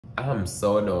I'm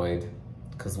so annoyed.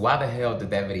 Because why the hell did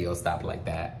that video stop like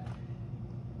that?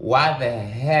 Why the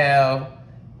hell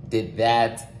did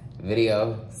that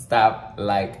video stop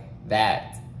like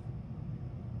that?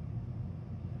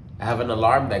 I have an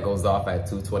alarm that goes off at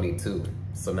 2:22.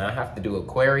 So now I have to do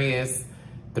Aquarius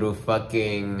through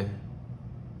fucking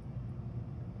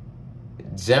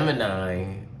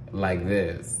Gemini like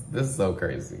this. This is so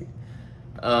crazy.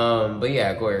 But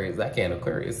yeah, Aquarius,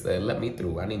 Aquarius said, let me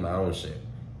through. I need my own shit.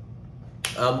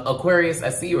 Aquarius, I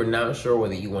see you're not sure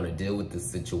whether you want to deal with this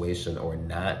situation or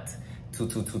not.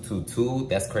 22222,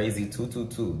 that's crazy.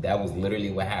 222, that was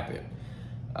literally what happened.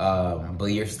 But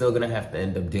you're still gonna have to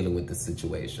end up dealing with the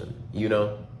situation, you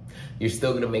know? You're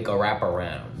still gonna make a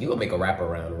wraparound. You're gonna make a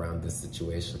wraparound around this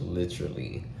situation,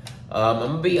 literally. I'm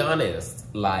gonna be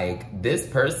honest, like, this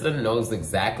person knows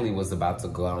exactly what's about to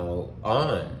go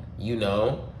on, you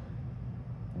know?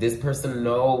 This person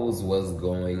knows what's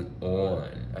going on.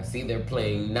 I see they're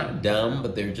playing not dumb,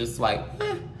 but they're just like,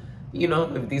 you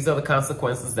know, if these are the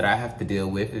consequences that I have to deal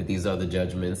with, if these are the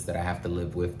judgments that I have to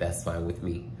live with, that's fine with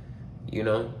me. You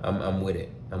know, I'm with it.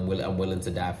 I'm willing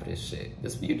to die for this shit.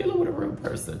 You're dealing with a real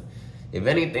person. If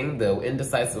anything, the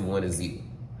indecisive one is you.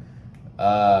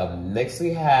 Next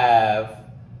we have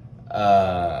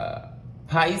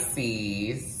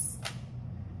Pisces.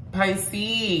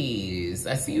 Pisces,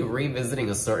 I see you revisiting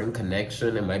a certain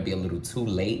connection. It might be a little too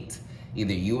late.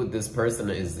 Either you or this person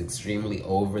is extremely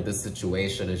over the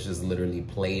situation. It's just literally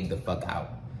played the fuck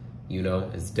out. You know,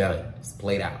 it's done. It's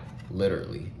played out,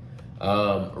 literally.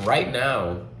 Right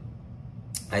now,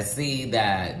 I see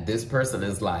that this person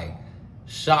is like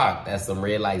shocked at some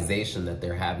realization that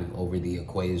they're having over the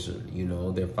equation. You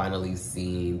know, they're finally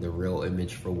seeing the real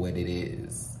image for what it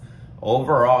is.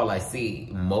 Overall, I see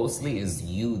mostly is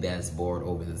you that's bored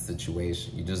over the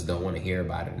situation. You just don't want to hear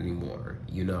about it anymore,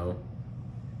 you know?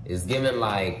 It's given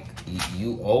like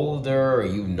you older or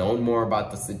you've known more about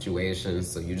the situation,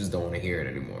 so you just don't want to hear it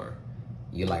anymore.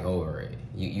 You're like over it.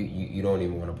 You don't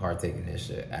even want to partake in this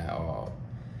shit at all.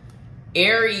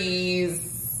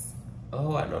 Aries.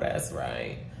 Oh, I know that's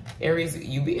right. Aries,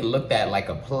 you being looked at like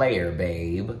a player,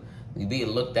 babe. You being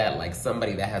looked at like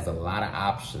somebody that has a lot of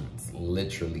options,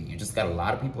 literally. You just got a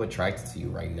lot of people attracted to you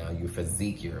right now. Your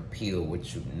physique, your appeal,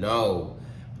 what you know.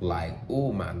 Like,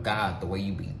 oh my God, the way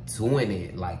you be doing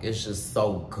it. Like, it's just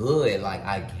so good. Like,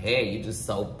 I can't. You're just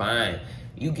so fine.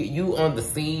 You on the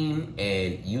scene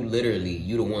and you literally,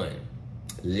 you the one.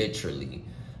 Literally.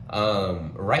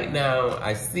 Right now,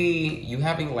 I see you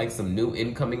having like some new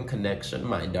incoming connection,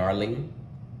 my darling.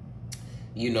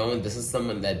 You know, this is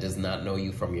someone that does not know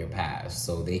you from your past.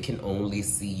 So they can only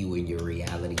see you in your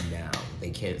reality now.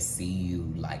 They can't see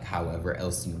you like however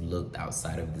else you looked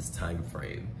outside of this time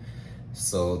frame.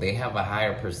 So they have a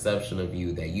higher perception of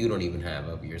you that you don't even have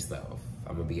of yourself.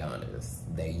 I'm gonna be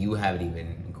honest. That you haven't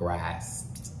even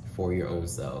grasped for your own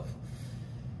self.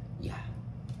 Yeah.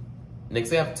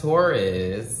 Next we have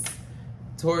Taurus.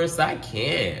 Taurus, I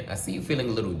can't. I see you feeling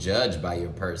a little judged by your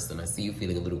person. I see you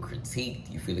feeling a little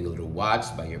critiqued. You feeling a little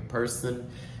watched by your person.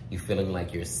 You feeling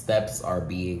like your steps are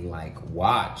being like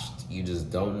watched. You just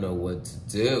don't know what to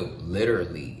do,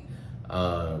 literally.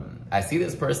 I see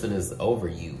this person is over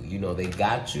you. You know, they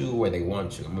got you where they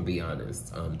want you. I'm gonna be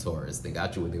honest, Taurus. They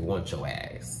got you where they want your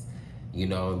ass. You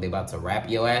know, they about to wrap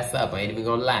your ass up. I ain't even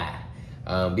gonna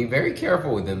lie. Be very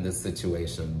careful within this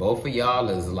situation. Both of y'all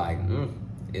is like,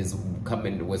 is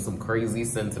coming with some crazy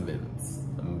sentiments.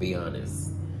 I'm gonna be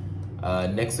honest.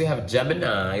 Next we have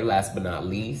Gemini, last but not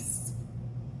least.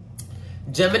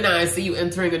 Gemini, I see you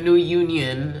entering a new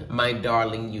union. My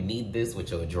darling, you need this with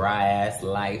your dry ass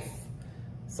life.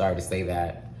 Sorry to say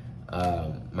that.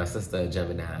 My sister a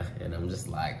Gemini, and I'm just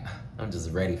like, I'm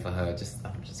just ready for her.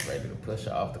 I'm just ready to push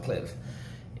her off the cliff.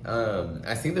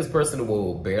 I see this person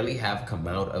will barely have come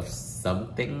out of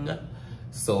something.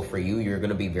 So for you, you're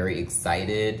gonna be very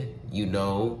excited, you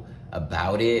know,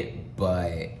 about it,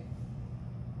 but,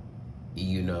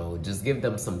 you know, just give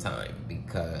them some time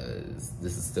because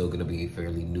this is still gonna be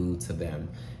fairly new to them.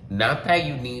 Not that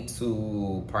you need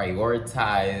to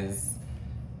prioritize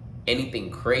anything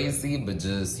crazy, but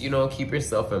just, you know, keep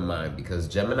yourself in mind because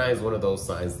Gemini is one of those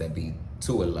signs that be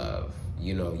too in love.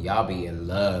 You know, y'all be in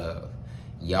love.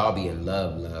 Y'all be in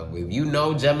love. If you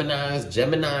know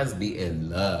Geminis be in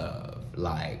love.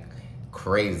 Like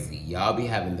crazy. Y'all be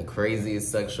having the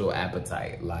craziest sexual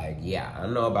appetite. Like, yeah, I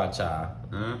know about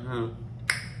y'all.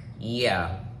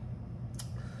 Yeah.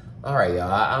 All right, y'all.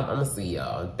 I'm gonna see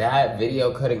y'all. That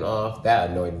video cutting off, that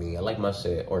annoyed me. I like my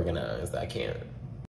shit organized. I can't.